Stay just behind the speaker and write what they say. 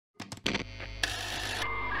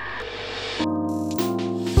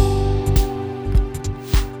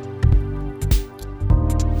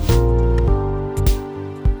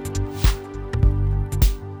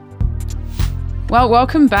Well,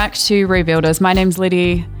 welcome back to Rebuilders. My name's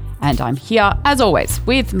Liddy, and I'm here, as always,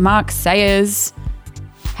 with Mark Sayers.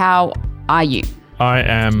 How are you? I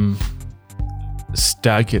am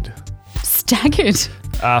staggered. Staggered?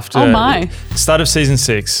 After the start of season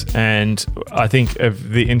 6, and I think of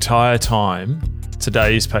the entire time,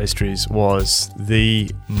 today's pastries was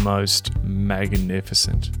the most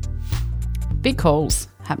magnificent. Big calls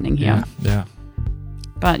happening here. Yeah.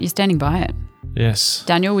 But you're standing by it. Yes.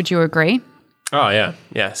 Daniel, would you agree? Oh, yeah.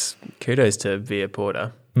 Yes. Kudos to Via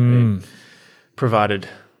Porter. Provided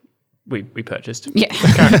we purchased. Yeah.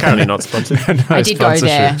 Currently not sponsored. No I did go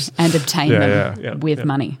there sponsorships. and obtain them with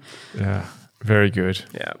money. Yeah. Very good.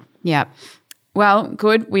 Yeah. Yeah. Well,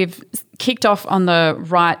 good. We've kicked off on the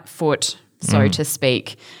right foot, so to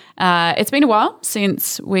speak. It's been a while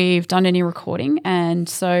since we've done any recording, and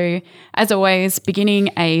so as always,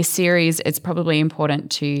 beginning a series, it's probably important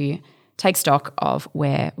to take stock of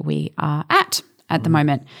where we are at the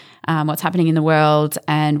moment, what's happening in the world,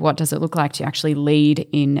 and what does it look like to actually lead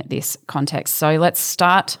in this context. So let's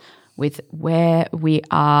start with where we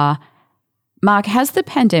are. Mark, has the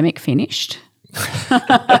pandemic finished?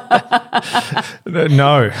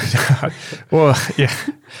 No. Well, yeah.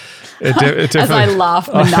 It definitely, as I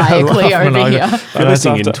laugh maniacally over here. You're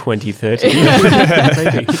listening in 2030.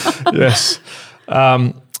 Yes.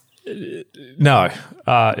 No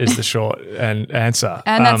is the short answer.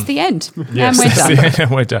 And that's the end. Yes, and we're that's done. the end,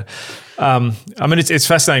 and we're done. I mean, it's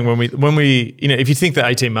fascinating when we, if you think that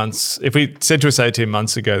 18 months, if we said to us 18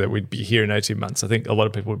 months ago that we'd be here in 18 months, I think a lot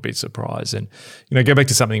of people would be surprised. And, go back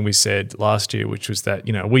to something we said last year, which was that,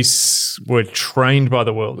 we were trained by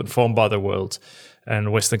the world and formed by the world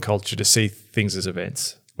and Western culture to see things as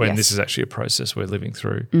events, when this is actually a process we're living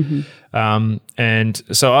through. And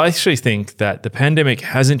so I actually think that the pandemic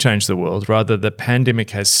hasn't changed the world. Rather, the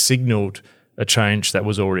pandemic has signaled a change that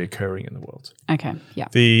was already occurring in the world. Okay, yeah.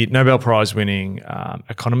 The Nobel Prize winning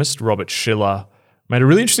economist Robert Shiller made a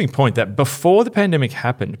really interesting point that before the pandemic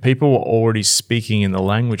happened, people were already speaking in the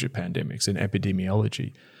language of pandemics and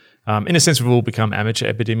epidemiology. In a sense, we've all become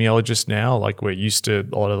amateur epidemiologists now, like we're used to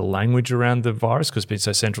a lot of the language around the virus because it's been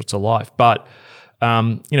so central to life. But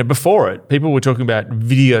before it, people were talking about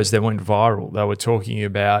videos that went viral. They were talking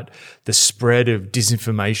about the spread of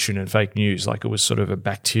disinformation and fake news, like it was sort of a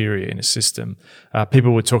bacteria in a system.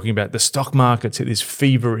 People were talking about the stock markets at this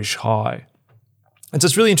feverish high. And so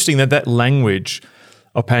it's really interesting that language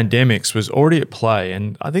of pandemics was already at play.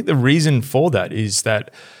 And I think the reason for that is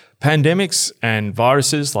that pandemics and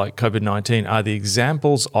viruses like COVID-19 are the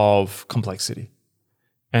examples of complexity.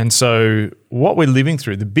 And so what we're living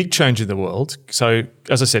through, the big change in the world, so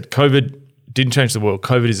as I said, COVID didn't change the world.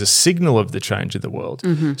 COVID is a signal of the change in the world.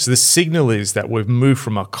 So the signal is that we've moved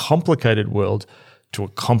from a complicated world to a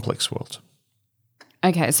complex world.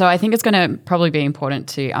 Okay, so I think it's going to probably be important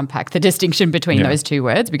to unpack the distinction between those two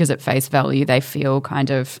words because at face value they feel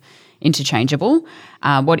kind of interchangeable.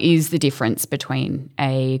 What is the difference between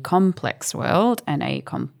a complex world and a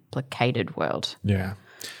complicated world? Yeah.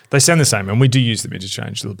 They sound the same, and we do use them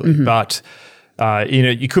interchangeably. But,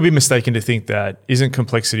 you could be mistaken to think that isn't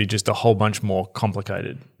complexity just a whole bunch more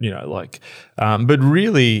complicated, but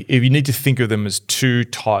really, if you need to think of them as two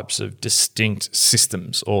types of distinct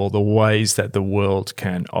systems or the ways that the world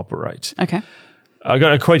can operate. Okay. I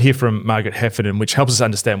got a quote here from Margaret Heffernan, which helps us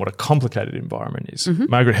understand what a complicated environment is.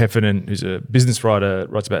 Margaret Heffernan, who's a business writer,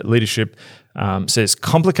 writes about leadership, says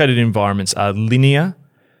complicated environments are linear,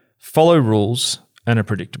 follow rules, and are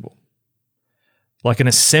predictable. Like an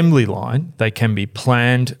assembly line, they can be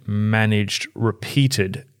planned, managed,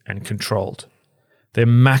 repeated, and controlled. They're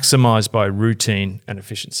maximized by routine and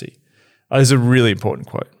efficiency. This is a really important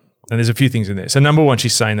quote, and there's a few things in there. So number one,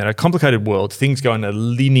 she's saying that a complicated world, things go in a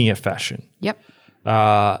linear fashion. Yep.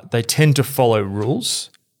 They tend to follow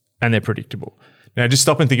rules, and they're predictable. Now, just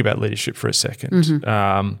stop and think about leadership for a second.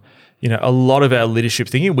 A lot of our leadership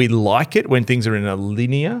thinking, we like it when things are in a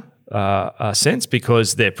linear sense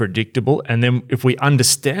because they're predictable. And then if we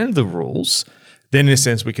understand the rules, then in a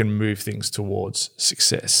sense we can move things towards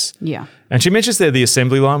success. Yeah. And she mentions there the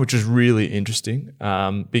assembly line, which is really interesting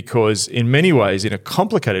because in many ways in a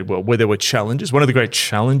complicated world where there were challenges, one of the great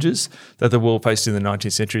challenges that the world faced in the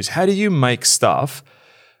 19th century is how do you make stuff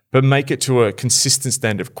but make it to a consistent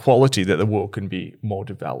standard of quality that the world can be more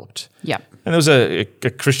developed. Yeah. And there was a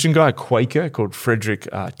Christian guy, a Quaker called Frederick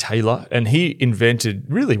Taylor, and he invented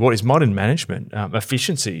really what is modern management,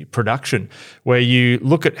 efficiency, production, where you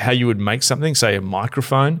look at how you would make something, say a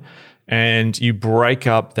microphone, and you break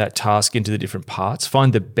up that task into the different parts,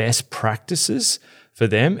 find the best practices for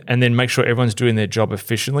them, and then make sure everyone's doing their job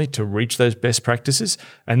efficiently to reach those best practices.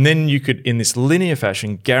 And then you could, in this linear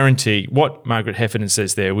fashion, guarantee what Margaret Heffernan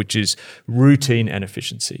says there, which is routine and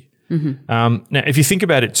efficiency. Now, if you think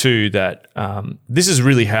about it too, that this is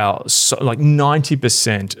really how like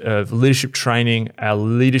 90% of leadership training, our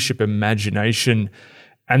leadership imagination,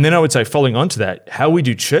 and then I would say following on to that, how we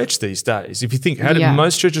do church these days. If you think, how do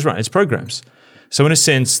most churches run? It's programs. So in a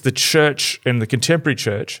sense, the church and the contemporary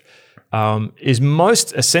church is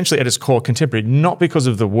most essentially at its core contemporary, not because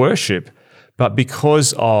of the worship, but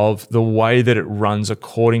because of the way that it runs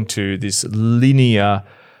according to this linear,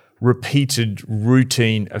 repeated,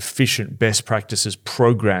 routine, efficient best practices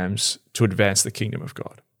programs to advance the kingdom of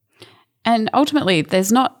God. And ultimately,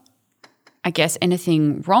 there's not, I guess,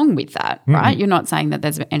 anything wrong with that, right? You're not saying that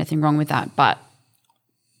there's anything wrong with that, but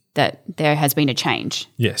that there has been a change.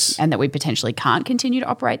 Yes. And that we potentially can't continue to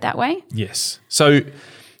operate that way. Yes. So,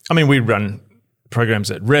 I mean, we run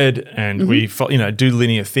programs at Red and we do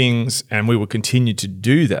linear things, and we will continue to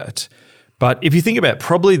do that. But if you think about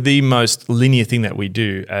probably the most linear thing that we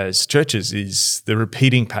do as churches is the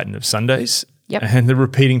repeating pattern of Sundays and the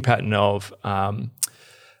repeating pattern of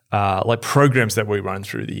like programs that we run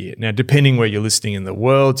through the year. Now, depending where you're listening in the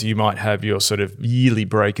world, you might have your sort of yearly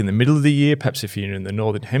break in the middle of the year, perhaps if you're in the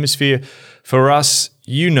Northern Hemisphere. For us,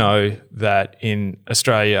 you know that in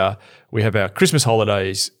Australia, we have our Christmas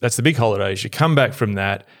holidays. That's the big holidays. You come back from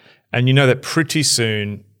that, and you know that pretty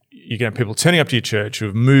soon you're going to have people turning up to your church who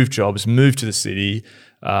have moved jobs, moved to the city,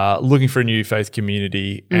 looking for a new faith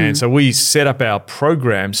community. And so we set up our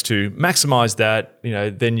programs to maximize that. You know,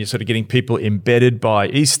 then you're sort of getting people embedded by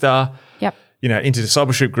Easter, into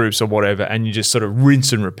discipleship groups or whatever, and you just sort of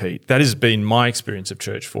rinse and repeat. That has been my experience of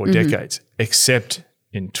church for decades, except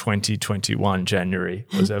in 2021, January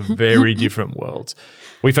was a very different world.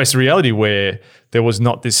 We faced a reality where there was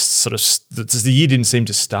not this sort of, the year didn't seem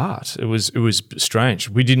to start. It was strange.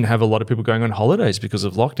 We didn't have a lot of people going on holidays because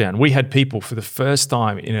of lockdown. We had people for the first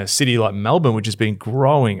time in a city like Melbourne, which has been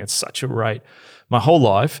growing at such a rate my whole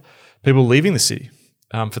life, people leaving the city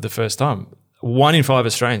for the first time. 1 in 5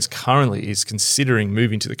 Australians currently is considering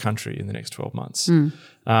moving to the country in the next 12 months,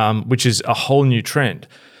 which is a whole new trend.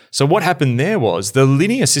 So what happened there was the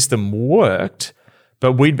linear system worked,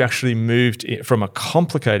 but we'd actually moved from a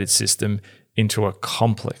complicated system into a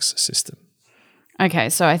complex system. Okay,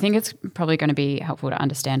 so I think it's probably going to be helpful to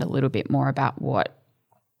understand a little bit more about what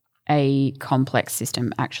a complex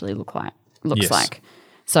system actually looks like.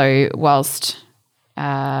 So whilst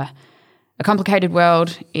a complicated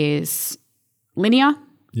world is linear,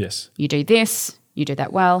 you do this, you do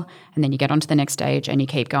that well, and then you get on to the next stage and you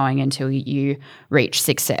keep going until you reach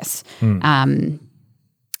success. And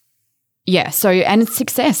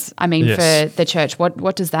success, I mean, for the church,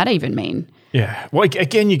 what does that even mean? Yeah. Well,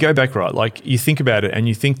 again, you go back, right? Like you think about it and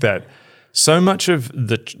you think that so much of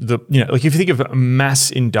the like if you think of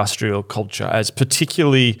mass industrial culture as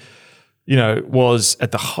particularly, was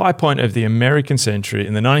at the high point of the American century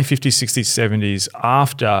in the 1950s, 60s, 70s,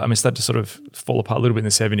 it started to sort of fall apart a little bit in the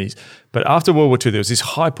 70s. But after World War II, there was this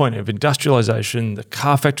high point of industrialization. The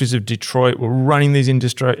car factories of Detroit were running these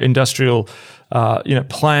industrial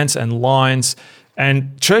plants and lines.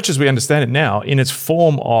 And church, as we understand it now, in its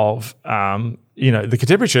form of, the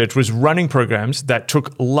contemporary church was running programs that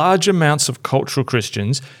took large amounts of cultural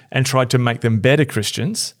Christians and tried to make them better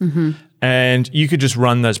Christians. And you could just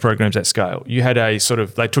run those programs at scale. You had they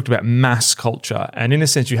talked about mass culture. And in a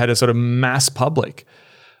sense, you had a sort of mass public.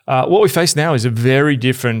 What we face now is a very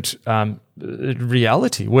different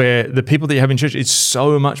reality where the people that you have in church, it's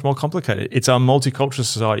so much more complicated. It's a multicultural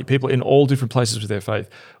society, people in all different places with their faith,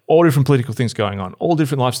 all different political things going on, all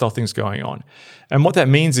different lifestyle things going on. And what that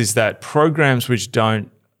means is that programs which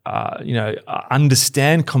don't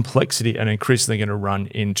understand complexity and increasingly going to run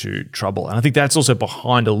into trouble. And I think that's also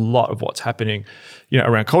behind a lot of what's happening,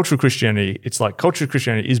 around cultural Christianity. It's like cultural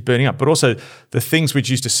Christianity is burning up, but also the things which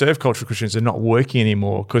used to serve cultural Christians are not working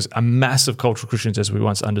anymore because a mass of cultural Christians as we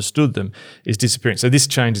once understood them is disappearing. So this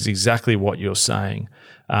changes exactly what you're saying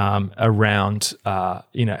around,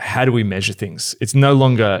 how do we measure things? It's no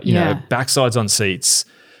longer, backsides on seats.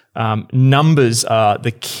 Numbers are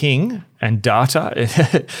the king, and data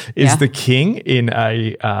is the king in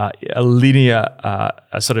a linear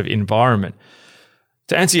sort of environment.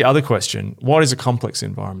 To answer your other question, what is a complex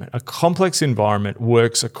environment? A complex environment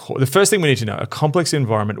works. The first thing we need to know: a complex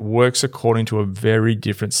environment works according to a very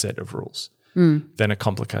different set of rules than a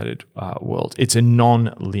complicated world. It's a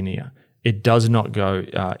non-linear. It does not go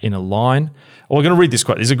in a line. Well, I'm going to read this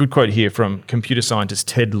quote. There's a good quote here from computer scientist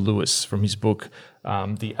Ted Lewis from his book,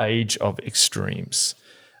 The Age of Extremes,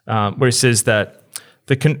 where he says that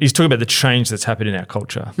He's talking about the change that's happened in our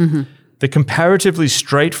culture. The comparatively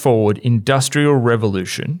straightforward industrial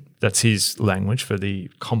revolution, that's his language for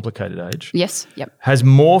the complicated age, Yes. Yep. has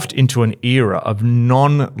morphed into an era of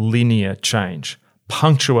non-linear change,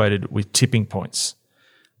 punctuated with tipping points.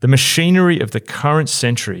 The machinery of the current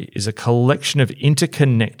century is a collection of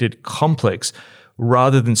interconnected, complex,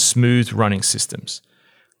 rather than smooth running systems.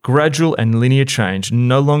 Gradual and linear change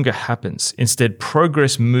no longer happens. Instead,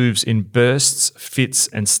 progress moves in bursts, fits,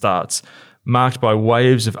 and starts, marked by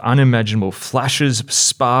waves of unimaginable flashes,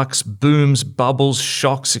 sparks, booms, bubbles,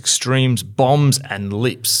 shocks, extremes, bombs, and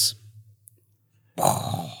leaps.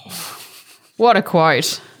 What a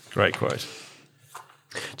quote. Great quote.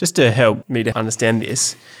 Just to help me to understand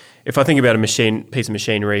this, if I think about a piece of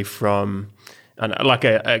machinery from, I don't know, like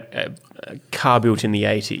a car built in the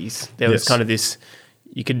 80s, there was kind of this,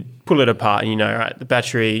 you could pull it apart and right, the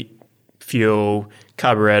battery, fuel,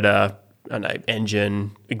 carburetor, I don't know,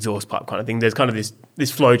 engine, exhaust pipe kind of thing. There's kind of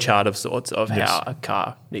this flow chart of sorts of how a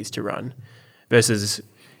car needs to run versus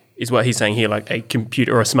is what he's saying here, like a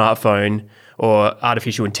computer or a smartphone or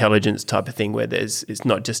artificial intelligence type of thing where it's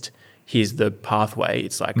not just here's the pathway.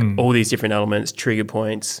 It's like all these different elements, trigger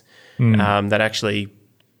points that actually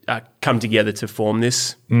come together to form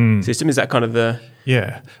this system. Is that kind of the...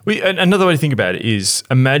 Yeah. Another way to think about it is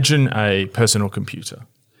imagine a personal computer.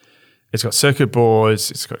 It's got circuit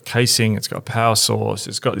boards, it's got casing, it's got a power source,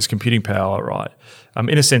 it's got this computing power, right?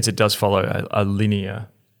 In a sense, it does follow a linear,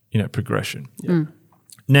 progression. Yeah.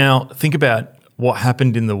 Now, think about what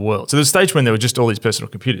happened in the world. So there's a stage when there were just all these personal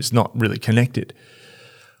computers, not really connected.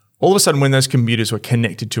 All of a sudden, when those computers were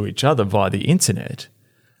connected to each other via the internet,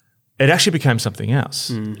 it actually became something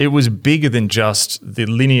else. It was bigger than just the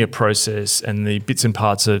linear process and the bits and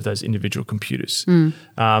parts of those individual computers.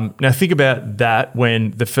 Now, think about that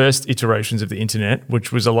when the first iterations of the internet,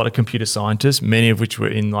 which was a lot of computer scientists, many of which were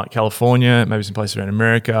in like California, maybe some places around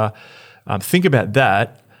America. Think about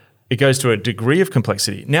that. It goes to a degree of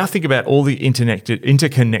complexity. Now think about all the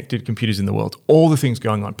interconnected computers in the world, all the things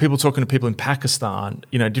going on, people talking to people in Pakistan,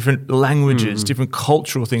 different languages, different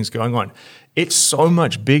cultural things going on. It's so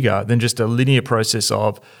much bigger than just a linear process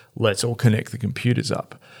of let's all connect the computers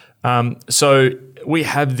up. So we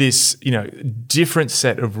have this, different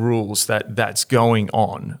set of rules that's going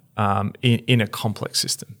on in a complex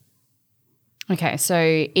system. Okay,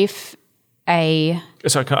 so if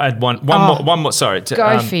Sorry, can I add one more? Sorry,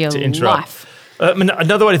 to interrupt. Life.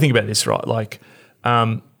 Another way to think about this, right? Like,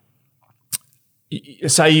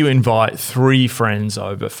 say you invite 3 friends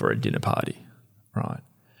over for a dinner party, right?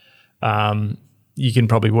 You can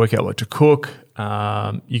probably work out what to cook.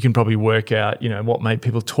 You can probably work out, what made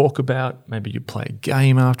people talk about. Maybe you play a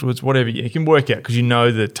game afterwards, whatever. You can work out because you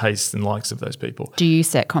know the tastes and likes of those people. Do you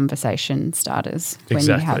set conversation starters when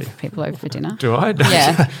you have people over for dinner? Do I?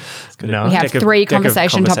 Yeah. No. We have 3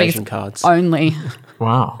 conversation topics cards. only.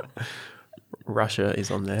 Wow. Russia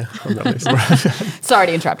is on there on that list. Sorry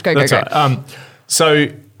to interrupt. Go. Right. So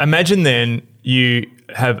imagine then you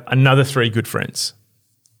have another 3 good friends.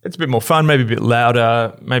 It's a bit more fun, maybe a bit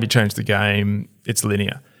louder, maybe change the game. It's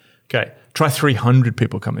linear. Okay, try 300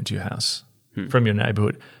 people come into your house from your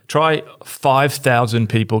neighborhood. Try 5,000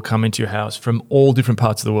 people come into your house from all different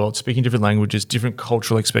parts of the world, speaking different languages, different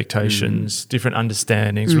cultural expectations, different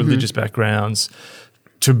understandings, religious backgrounds,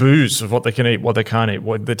 taboos of what they can eat, what they can't eat,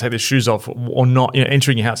 what they take their shoes off or not,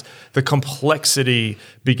 entering your house. The complexity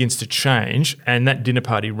begins to change, and that dinner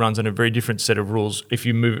party runs on a very different set of rules if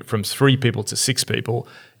you move it from 3 people to 6 people,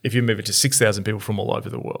 if you move it to 6,000 people from all over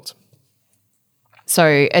the world.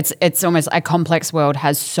 So it's almost a complex world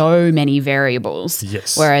has so many variables.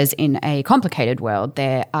 Yes. Whereas in a complicated world,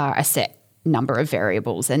 there are a set number of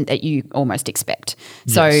variables and that you almost expect.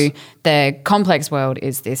 So the complex world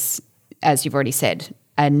is this, as you've already said,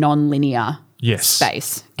 a non-linear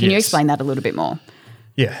space. Can you explain that a little bit more?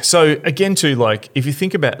 Yeah. So again, if you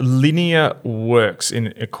think about linear works in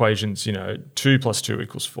equations, 2 + 2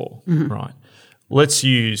 = 4, right? Let's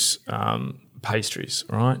use pastries,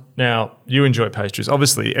 right? Now, you enjoy pastries.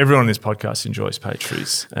 Obviously, everyone on this podcast enjoys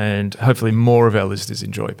pastries, and hopefully more of our listeners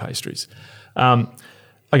enjoy pastries.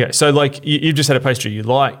 Okay, so you've just had a pastry you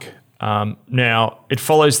like. Now, it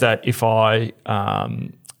follows that if I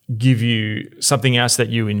give you something else that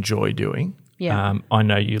you enjoy doing, I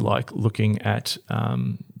know you like looking at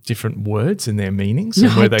different words and their meanings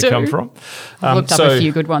and where they come from. I've looked up a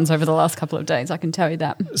few good ones over the last couple of days, I can tell you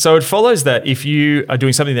that. So it follows that if you are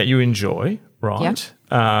doing something that you enjoy, right,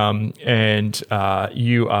 and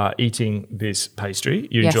you are eating this pastry,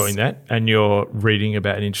 you're enjoying that, and you're reading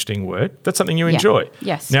about an interesting word, that's something you enjoy.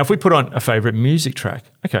 Yes. Now, if we put on a favourite music track,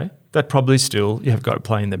 okay, that probably still you have got to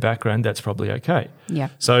play in the background. That's probably okay. Yeah.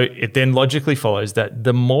 So it then logically follows that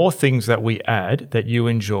the more things that we add that you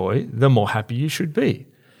enjoy, the more happy you should be.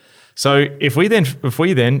 So if we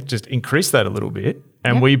then just increase that a little bit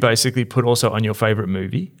and we basically put also on your favorite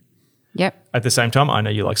movie. Yep. At the same time, I know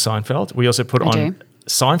you like Seinfeld. We also put I on do.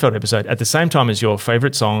 Seinfeld episode at the same time as your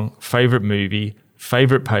favorite song, favorite movie,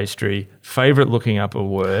 favorite pastry, favorite looking up a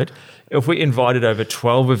word. If we invited over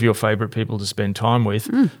 12 of your favorite people to spend time with,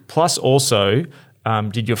 plus also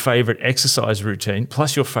did your favorite exercise routine,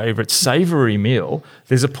 plus your favorite savory meal,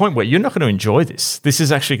 there's a point where you're not going to enjoy this. This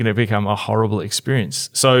is actually going to become a horrible experience.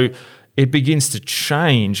 So it begins to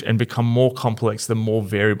change and become more complex, the more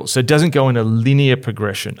variable. So it doesn't go in a linear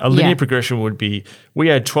progression. A linear progression would be,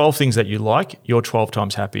 we add 12 things that you like, you're 12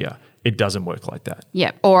 times happier. It doesn't work like that.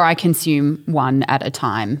 Yeah. Or I consume one at a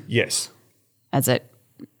time Yes. as it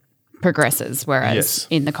progresses, whereas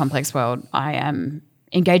in the complex world, I am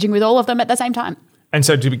engaging with all of them at the same time. And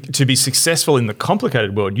so to be successful in the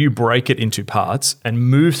complicated world, you break it into parts and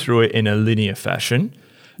move through it in a linear fashion,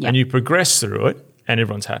 and you progress through it, and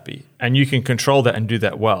everyone's happy. And you can control that and do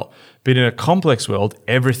that well. But in a complex world,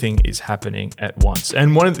 everything is happening at once.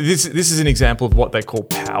 And this is an example of what they call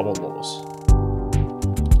power laws.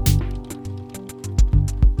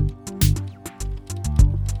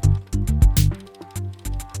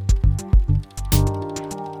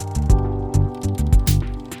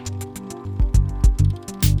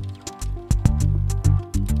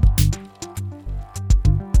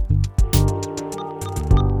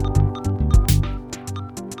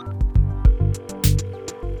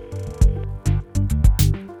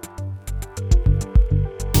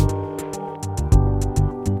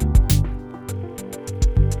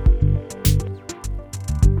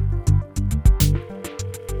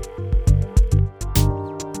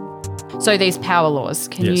 So these power laws,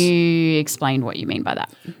 can you explain what you mean by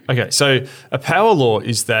that? Okay, so a power law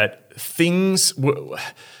is that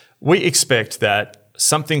we expect that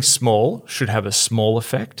something small should have a small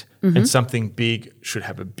effect and something big should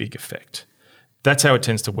have a big effect. That's how it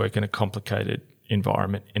tends to work in a complicated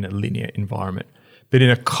environment, in a linear environment. But in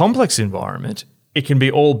a complex environment, it can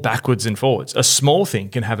be all backwards and forwards. A small thing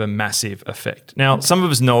can have a massive effect. Now, some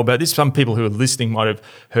of us know about this. Some people who are listening might have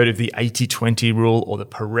heard of the 80-20 rule or the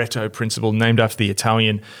Pareto principle, named after the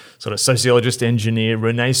Italian sort of sociologist, engineer,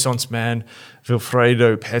 Renaissance man,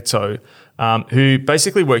 Vilfredo Pareto, who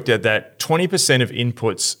basically worked out that 20% of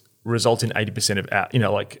inputs result in 80%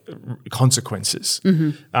 of consequences.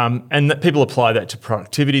 And that people apply that to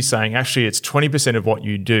productivity, saying actually it's 20% of what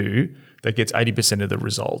you do that gets 80% of the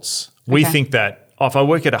results. We think that if I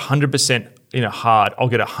work at 100% hard, I'll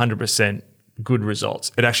get 100% good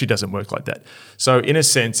results. It actually doesn't work like that. So in a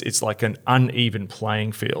sense, it's like an uneven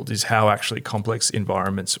playing field is how actually complex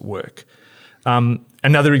environments work.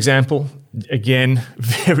 Another example, again,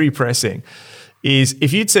 very pressing, is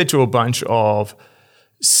if you'd said to a bunch of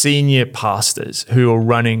senior pastors who are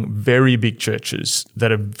running very big churches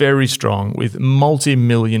that are very strong with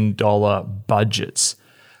multi-million-dollar budgets,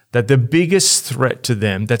 that the biggest threat to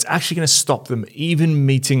them that's actually going to stop them even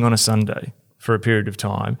meeting on a Sunday for a period of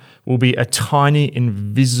time will be a tiny,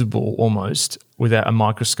 invisible, almost without a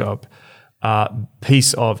microscope,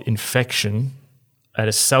 piece of infection at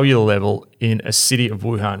a cellular level in a city of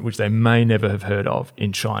Wuhan, which they may never have heard of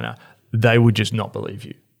in China. They would just not believe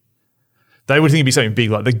you. They would think it'd be something big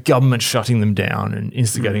like the government shutting them down and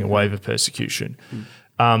instigating a wave of persecution.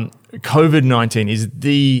 COVID-19 is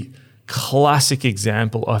the classic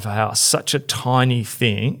example of how such a tiny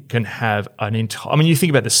thing can have an entire... I mean, you think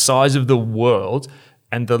about the size of the world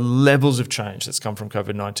and the levels of change that's come from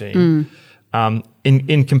COVID-19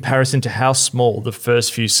 in comparison to how small the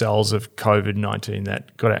first few cells of COVID-19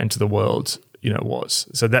 that got out into the world was.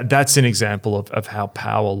 So that's an example of how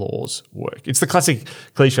power laws work. It's the classic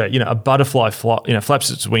cliche, a butterfly flaps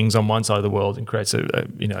its wings on one side of the world and creates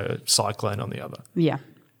a cyclone on the other. Yeah.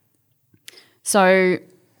 So...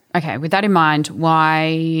 okay, with that in mind,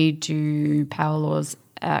 why do power laws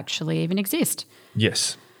actually even exist?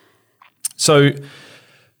 Yes. So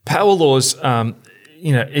power laws,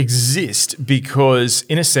 exist because,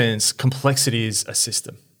 in a sense, complexity is a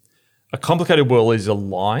system. A complicated world is a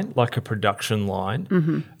line, like a production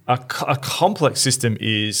line. A complex system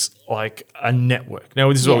is like a network.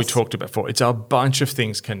 Now, this is what we talked about before. It's a bunch of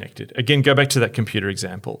things connected. Again, go back to that computer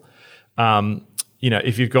example.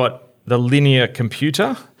 If you've got the linear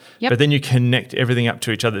computer, Yep. But then you connect everything up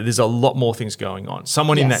to each other. There's a lot more things going on.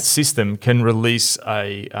 Someone in that Yes. system can release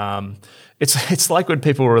a it's like when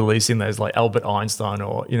people were releasing those like Albert Einstein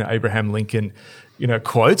or Abraham Lincoln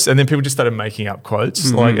quotes, and then people just started making up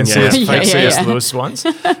quotes like and yeah. C.S. Lewis ones.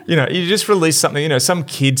 You just release something. Some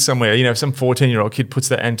kid somewhere, some 14-year-old kid puts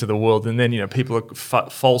that into the world, and then people are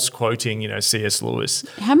false quoting C.S. Lewis.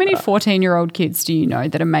 How many 14-year-old kids do you know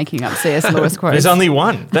that are making up C.S. Lewis quotes? There's only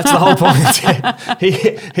one. That's the whole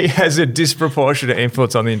point. He has a disproportionate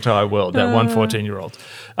influence on the entire world. That one 14-year-old.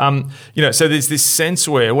 So there's this sense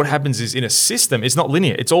where what happens is in a system, it's not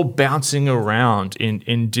linear. It's all bouncing around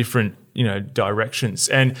in different directions,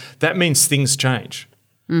 and that means things change.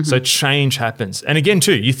 So change happens. And again,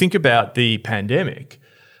 too, you think about the pandemic.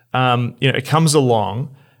 It comes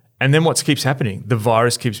along, and then what keeps happening? The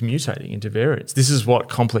virus keeps mutating into variants. This is what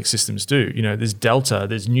complex systems do. There's Delta,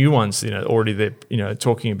 there's new ones, already they're,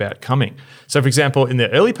 talking about coming. So, for example, in the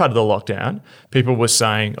early part of the lockdown, people were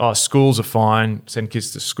saying, schools are fine, send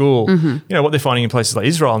kids to school. What they're finding in places like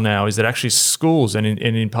Israel now is that actually schools and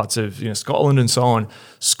in parts of, Scotland and so on,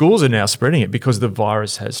 schools are now spreading it because the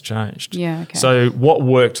virus has changed. Yeah, okay. So what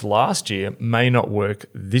worked last year may not work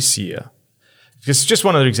this year. Just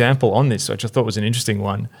one other example on this, which I thought was an interesting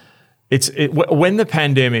one. When the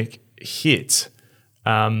pandemic hit,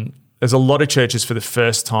 there's a lot of churches for the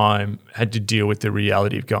first time had to deal with the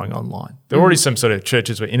reality of going online. There were already some sort of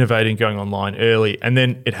churches were innovating, going online early, and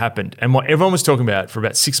then it happened. And what everyone was talking about for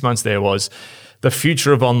about 6 months there was the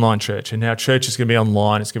future of online church and how church is going to be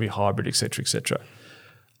online, it's going to be hybrid, et cetera, et cetera.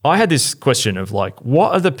 I had this question of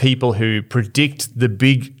what are the people who predict the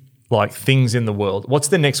big things in the world? What's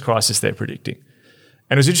the next crisis they're predicting?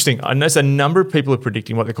 And it was interesting. I noticed a number of people are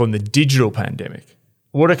predicting what they're calling the digital pandemic.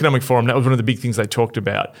 World Economic Forum, that was one of the big things they talked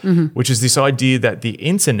about, which is this idea that the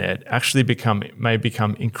internet actually may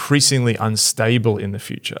become increasingly unstable in the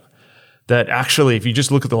future. That actually, if you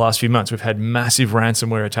just look at the last few months, we've had massive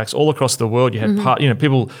ransomware attacks all across the world. You had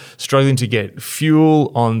people struggling to get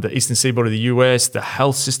fuel on the eastern seaboard of the US. The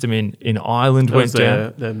health system in Ireland went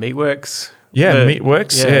down. The Meatworks. Yeah,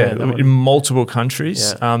 Meatworks, in multiple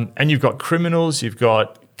countries. Yeah. And you've got criminals, you've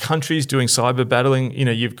got countries doing cyber battling,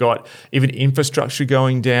 you've got even infrastructure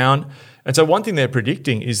going down. And so one thing they're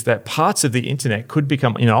predicting is that parts of the internet could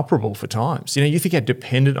become inoperable for times. You think how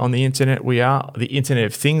dependent on the internet we are, the Internet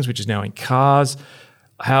of Things, which is now in cars,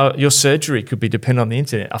 how your surgery could be dependent on the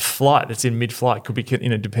internet. A flight that's in mid-flight could be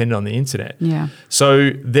dependent on the internet. Yeah.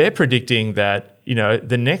 So they're predicting that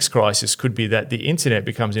the next crisis could be that the internet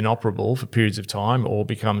becomes inoperable for periods of time or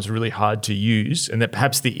becomes really hard to use, and that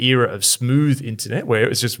perhaps the era of smooth internet where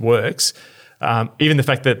it just works, even the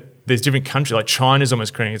fact that there's different countries, like China's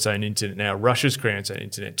almost creating its own internet now, Russia's creating its own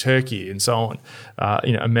internet, Turkey and so on,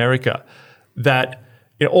 America, that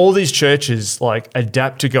all these churches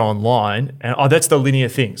adapt to go online, and that's the linear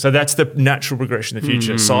thing. So that's the natural progression of the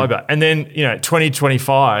future, cyber. And then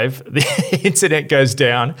 2025, the internet goes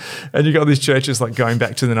down, and you've got these churches going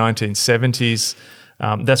back to the 1970s.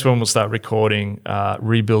 That's when we'll start recording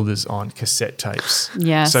Rebuilders on cassette tapes.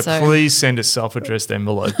 Yeah. So please send a self-addressed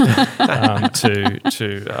envelope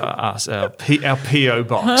to us, our PO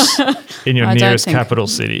box in your nearest capital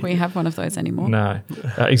city. We have one of those anymore. No,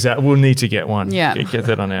 exactly. We'll need to get one. Yeah. Get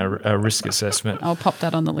that on our risk assessment. I'll pop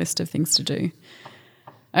that on the list of things to do.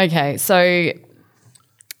 Okay, so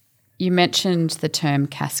you mentioned the term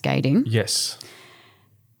cascading. Yes.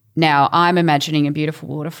 Now, I'm imagining a beautiful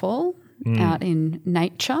waterfall out in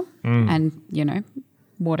nature and,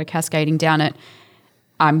 water cascading down it.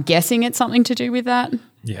 I'm guessing it's something to do with that.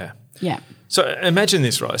 Yeah. Yeah. So imagine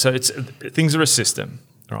this, right? So things are a system,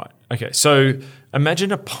 right? Okay, so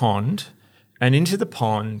imagine a pond, and into the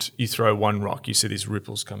pond you throw one rock. You see these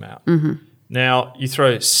ripples come out. Now you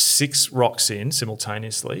throw 6 rocks in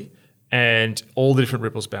simultaneously, and all the different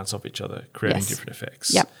ripples bounce off each other, creating different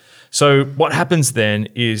effects. Yep. So what happens then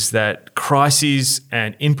is that crises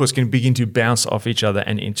and inputs can begin to bounce off each other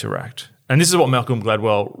and interact. And this is what Malcolm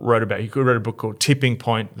Gladwell wrote about. He wrote a book called Tipping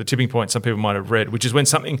Point, The Tipping Point, some people might have read, which is when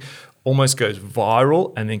something almost goes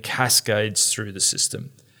viral and then cascades through the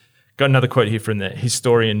system. Got another quote here from the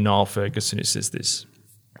historian Niall Ferguson who says this: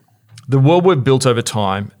 "The world we've built over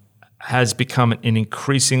time has become an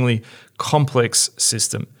increasingly complex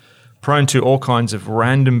system, prone to all kinds of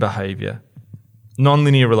random behaviour,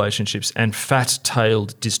 non-linear relationships and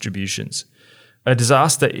fat-tailed distributions. A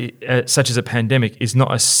disaster such as a pandemic is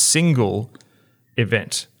not a single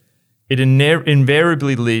event. it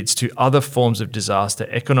invariably leads to other forms of disaster,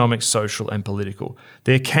 economic, social, and political.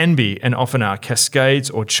 There can be, and often are, cascades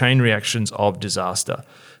or chain reactions of disaster.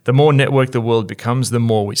 The more networked the world becomes, the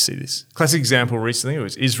more we see this. Classic example recently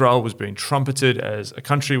was Israel was being trumpeted as a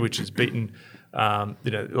country which has beaten,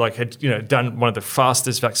 had done one of the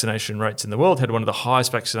fastest vaccination rates in the world, had one of the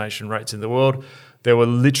highest vaccination rates in the world. There were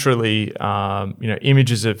literally,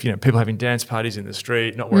 images of people having dance parties in the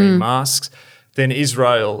street, not wearing masks. Then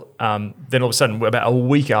Israel, then all of a sudden, about a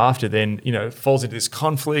week after, falls into this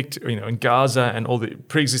conflict, in Gaza, and all the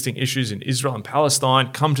pre-existing issues in Israel and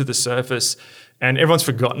Palestine come to the surface, and everyone's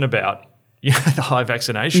forgotten about the high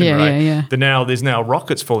vaccination rate. Yeah. There's now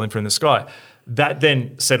rockets falling from the sky. That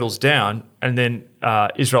then settles down, and then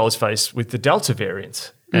Israel is faced with the Delta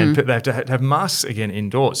variant. And they have to have masks again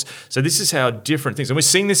indoors. So this is how different things, and we're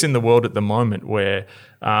seeing this in the world at the moment where,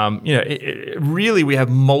 really we have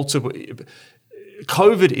multiple.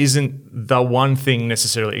 COVID isn't the one thing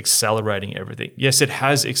necessarily accelerating everything. Yes, it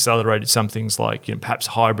has accelerated some things like perhaps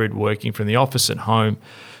hybrid working from the office and home.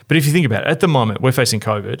 But if you think about it, at the moment we're facing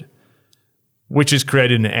COVID, which has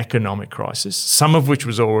created an economic crisis, some of which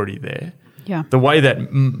was already there. Yeah. The way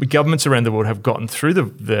that governments around the world have gotten through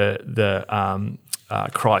the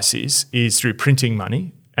crisis is through printing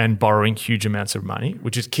money and borrowing huge amounts of money,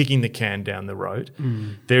 which is kicking the can down the road.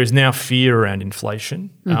 There is now fear around inflation.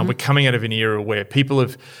 We're coming out of an era where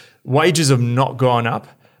wages have not gone up,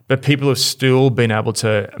 but people have still been able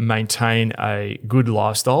to maintain a good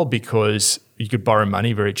lifestyle because you could borrow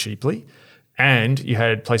money very cheaply. And you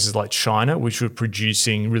had places like China, which were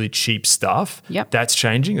producing really cheap stuff. Yep. That's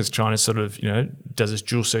changing as China sort of, does this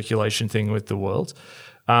dual circulation thing with the world.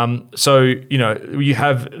 You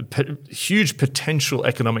have huge potential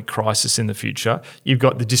economic crisis in the future. You've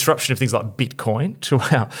got the disruption of things like Bitcoin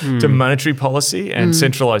to monetary policy and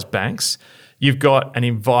centralized banks. You've got an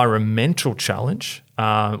environmental challenge.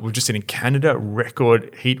 We've just seen in Canada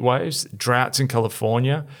record heat waves, droughts in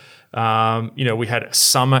California. We had a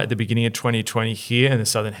summer at the beginning of 2020 here in the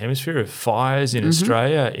Southern Hemisphere of fires in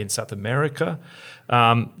Australia, in South America.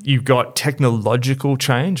 You've got technological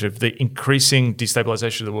change of the increasing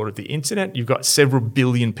destabilization of the world of the internet. You've got several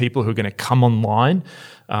billion people who are going to come online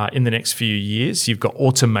in the next few years. You've got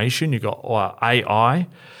automation. You've got AI.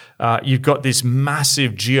 You've got this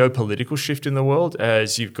massive geopolitical shift in the world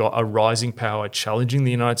as you've got a rising power challenging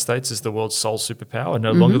the United States as the world's sole superpower,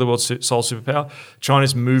 no longer the world's sole superpower.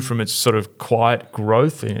 China's moved from its sort of quiet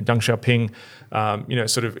growth. Deng Xiaoping,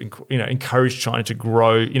 encouraged China to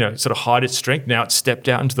grow, sort of hide its strength. Now it's stepped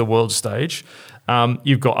out into the world stage.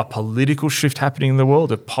 You've got a political shift happening in the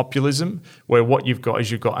world of populism, where what you've got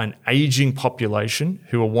is an aging population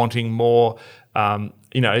who are wanting more.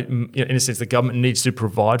 In a sense, the government needs to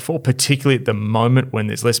provide for, particularly at the moment when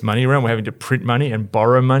there's less money around. We're having to print money and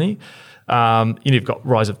borrow money. You've got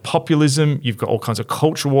rise of populism. You've got all kinds of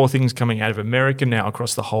culture war things coming out of America now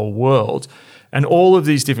across the whole world. And all of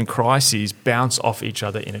these different crises bounce off each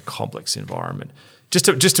other in a complex environment. Just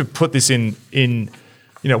to put this in,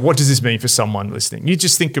 what does this mean for someone listening? You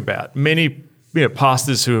just think about many,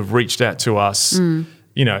 pastors who have reached out to us.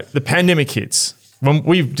 The pandemic hits. When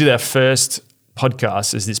we did our first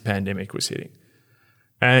podcast as this pandemic was hitting.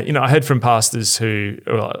 I heard from pastors who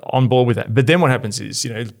are on board with that. But then what happens is,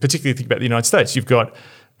 particularly think about the United States, you've got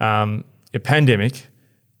a pandemic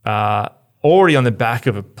already on the back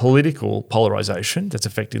of a political polarization that's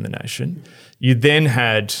affecting the nation. You then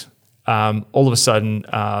had, all of a sudden,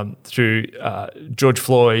 through George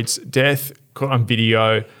Floyd's death, caught on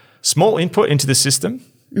video, small input into the system,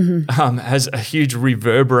 has a huge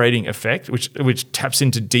reverberating effect, which taps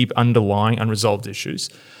into deep underlying unresolved issues.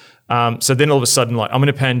 So then all of a sudden, I'm in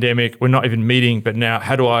a pandemic, we're not even meeting, but now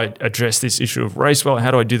how do I address this issue of race well?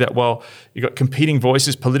 How do I do that well? You've got competing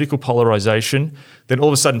voices, political polarization. Then all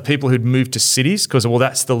of a sudden, people who'd moved to cities, because,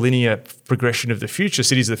 that's the linear progression of the future,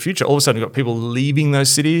 cities of the future. All of a sudden, you've got people leaving those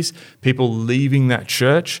cities, people leaving that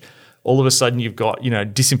church. All of a sudden, you've got,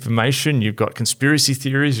 disinformation, you've got conspiracy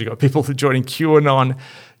theories, you've got people joining QAnon,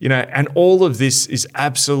 and all of this is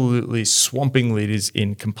absolutely swamping leaders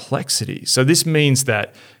in complexity. So this means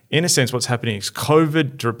that, in a sense, what's happening is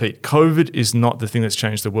COVID is not the thing that's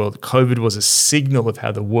changed the world. COVID was a signal of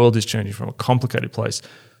how the world is changing from a complicated place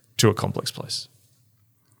to a complex place.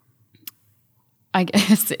 I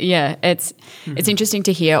guess, yeah, it's interesting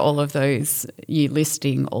to hear all of those, you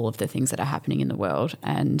listing all of the things that are happening in the world.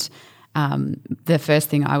 And the first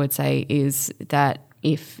thing I would say is that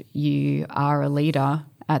if you are a leader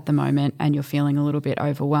at the moment and you're feeling a little bit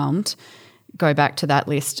overwhelmed, go back to that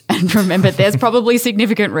list and remember there's probably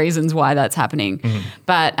significant reasons why that's happening.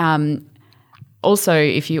 But also,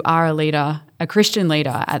 if you are a leader, a Christian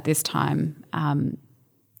leader at this time,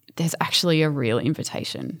 there's actually a real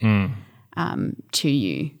invitation to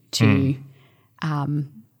you to,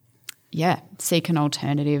 seek an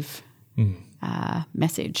alternative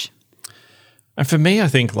message. And for me, I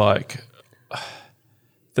think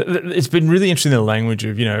it's been really interesting, the language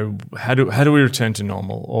of, how do we return to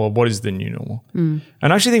normal, or what is the new normal? And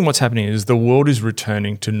I actually think what's happening is the world is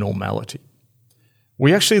returning to normality.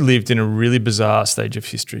 We actually lived in a really bizarre stage of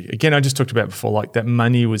history. Again, I just talked about before, that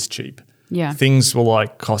money was cheap. Yeah. Things were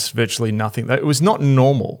cost virtually nothing. It was not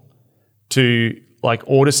normal to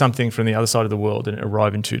order something from the other side of the world and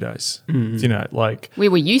arrive in 2 days. We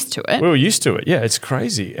were used to it. We were used to it. Yeah, it's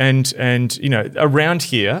crazy. And around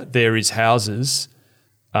here there is houses.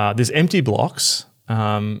 There's empty blocks.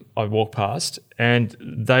 I walked past, and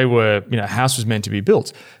they were, a house was meant to be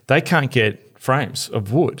built. They can't get frames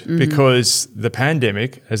of wood because the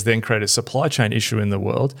pandemic has then created a supply chain issue in the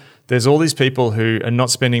world. There's all these people who are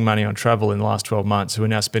not spending money on travel in the last 12 months who are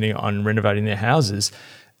now spending it on renovating their houses.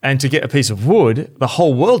 And to get a piece of wood, the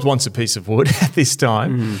whole world wants a piece of wood at this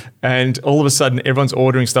time. And all of a sudden, everyone's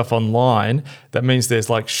ordering stuff online. That means there's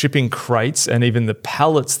shipping crates, and even the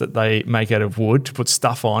pallets that they make out of wood to put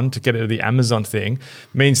stuff on to get out of the Amazon thing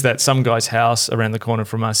means that some guy's house around the corner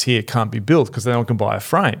from us here can't be built because no one can buy a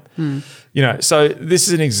frame. So this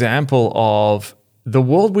is an example of the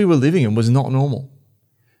world we were living in was not normal.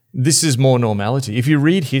 This is more normality. If you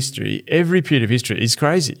read history, every period of history is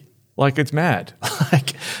crazy. It's mad.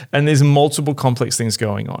 And there's multiple complex things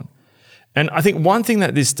going on. And I think one thing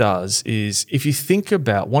that this does is, if you think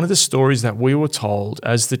about one of the stories that we were told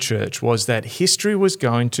as the church, was that history was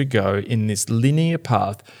going to go in this linear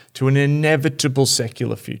path to an inevitable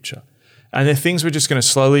secular future. And that things were just going to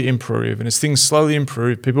slowly improve. And as things slowly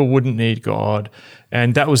improve, people wouldn't need God.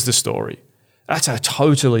 And that was the story. That's a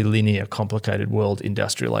totally linear, complicated world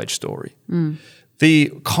industrial age story.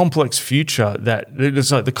 The complex future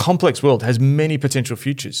the complex world has many potential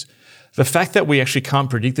futures. The fact that we actually can't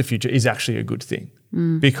predict the future is actually a good thing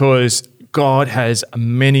because God has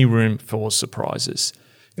many room for surprises.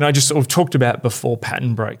 I just sort of talked about before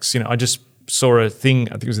pattern breaks. I just saw a thing,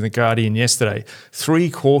 I think it was in The Guardian yesterday,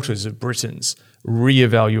 3/4 of Britons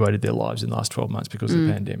reevaluated their lives in the last 12 months because of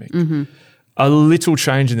the pandemic. A little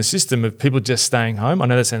change in the system of people just staying home. I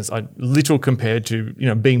know that sounds little compared to,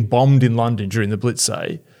 being bombed in London during the Blitz,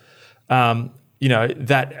 say.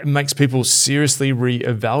 That makes people seriously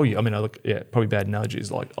reevaluate. I mean, probably bad analogies,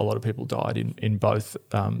 a lot of people died in both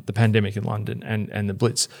the pandemic in London and the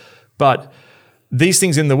Blitz. But these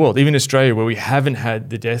things in the world, even Australia, where we haven't had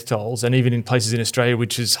the death tolls, and even in places in Australia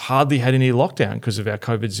which has hardly had any lockdown because of our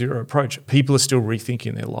COVID-0 approach, people are still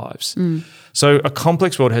rethinking their lives. So a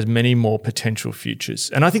complex world has many more potential futures.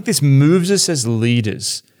 And I think this moves us as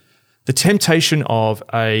leaders. The temptation of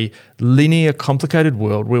a linear, complicated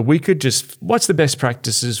world where we could just watch the best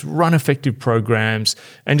practices, run effective programs,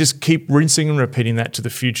 and just keep rinsing and repeating that to the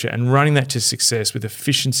future and running that to success with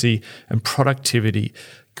efficiency and productivity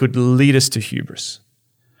could lead us to hubris.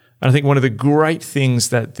 And I think one of the great things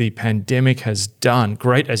that the pandemic has done,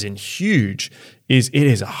 great as in huge, is it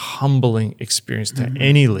is a humbling experience to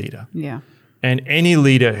any leader. Yeah. And any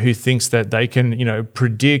leader who thinks that they can,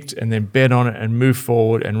 predict and then bet on it and move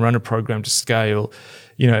forward and run a program to scale,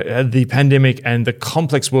 the pandemic and the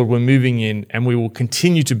complex world we're moving in and we will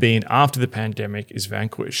continue to be in after the pandemic is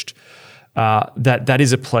vanquished. That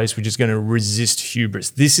is a place which is going to resist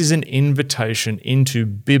hubris. This is an invitation into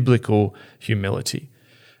biblical humility.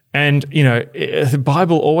 And, the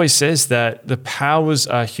Bible always says that the powers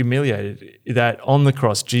are humiliated, that on the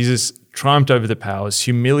cross, Jesus triumphed over the powers,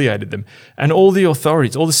 humiliated them. And all the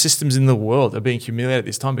authorities, all the systems in the world are being humiliated at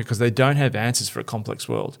this time because they don't have answers for a complex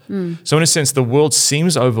world. So in a sense, the world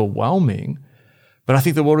seems overwhelming, but I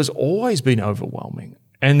think the world has always been overwhelming.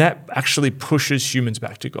 And that actually pushes humans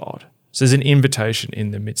back to God. So there's an invitation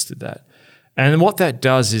in the midst of that. And what that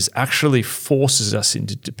does is actually forces us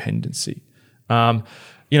into dependency.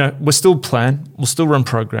 We'll still plan, we'll still run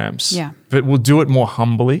programs, but we'll do it more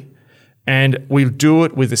humbly and we'll do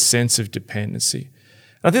it with a sense of dependency.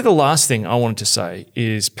 I think the last thing I wanted to say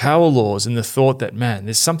is power laws and the thought that, man,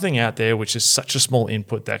 there's something out there which is such a small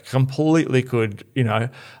input that completely could,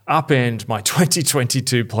 upend my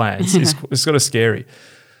 2022 plans. It's sort of scary.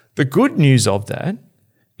 The good news of that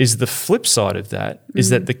is the flip side of that is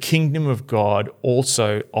that the kingdom of God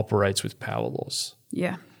also operates with power laws.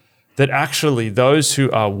 Yeah. That actually those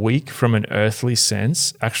who are weak from an earthly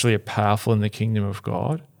sense actually are powerful in the kingdom of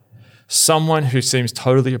God. Someone who seems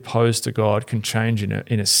totally opposed to God can change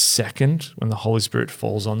in a second when the Holy Spirit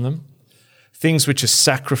falls on them. Things which are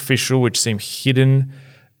sacrificial, which seem hidden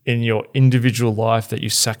in your individual life that you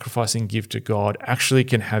sacrifice and give to God actually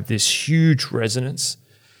can have this huge resonance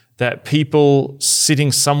that people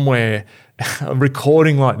sitting somewhere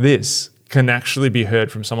recording like this can actually be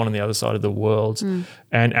heard from someone on the other side of the world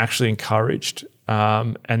and actually encouraged.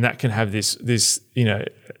 And that can have this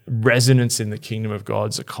resonance in the kingdom of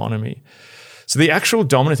God's economy. So the actual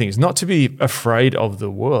dominant thing is not to be afraid of the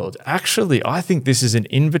world. Actually, I think this is an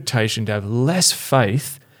invitation to have less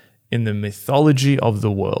faith in the mythology of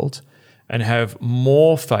the world and have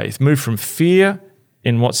more faith, move from fear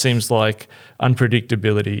in what seems like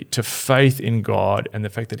unpredictability to faith in God and the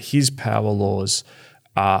fact that his power laws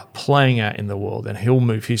are playing out in the world and he'll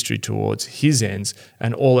move history towards his ends,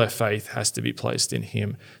 and all our faith has to be placed in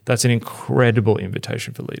him. That's an incredible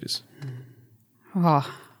invitation for leaders. Oh,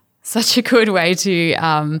 such a good way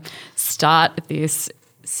to start this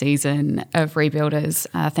season of Rebuilders.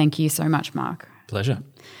 Thank you so much, Mark. Pleasure.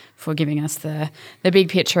 For giving us the big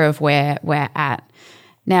picture of where we're at.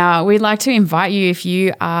 Now, we'd like to invite you, if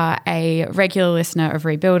you are a regular listener of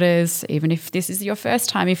Rebuilders, even if this is your first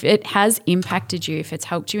time, if it has impacted you, if it's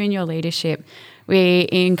helped you in your leadership, we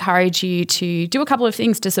encourage you to do a couple of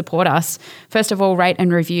things to support us. First of all, rate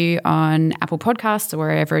and review on Apple Podcasts or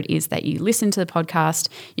wherever it is that you listen to the podcast.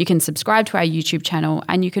 You can subscribe to our YouTube channel,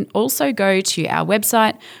 and you can also go to our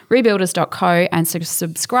website, rebuilders.co, and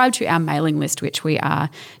subscribe to our mailing list, which we are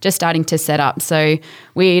just starting to set up. So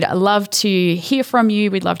we'd love to hear from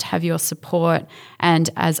you. We'd love to have your support. And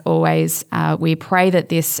as always, we pray that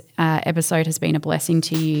this episode has been a blessing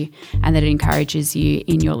to you and that it encourages you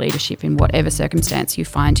in your leadership in whatever circumstance you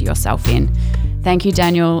find yourself in. Thank you,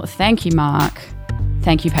 Daniel. Thank you, Mark.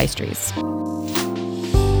 Thank you, Pastries.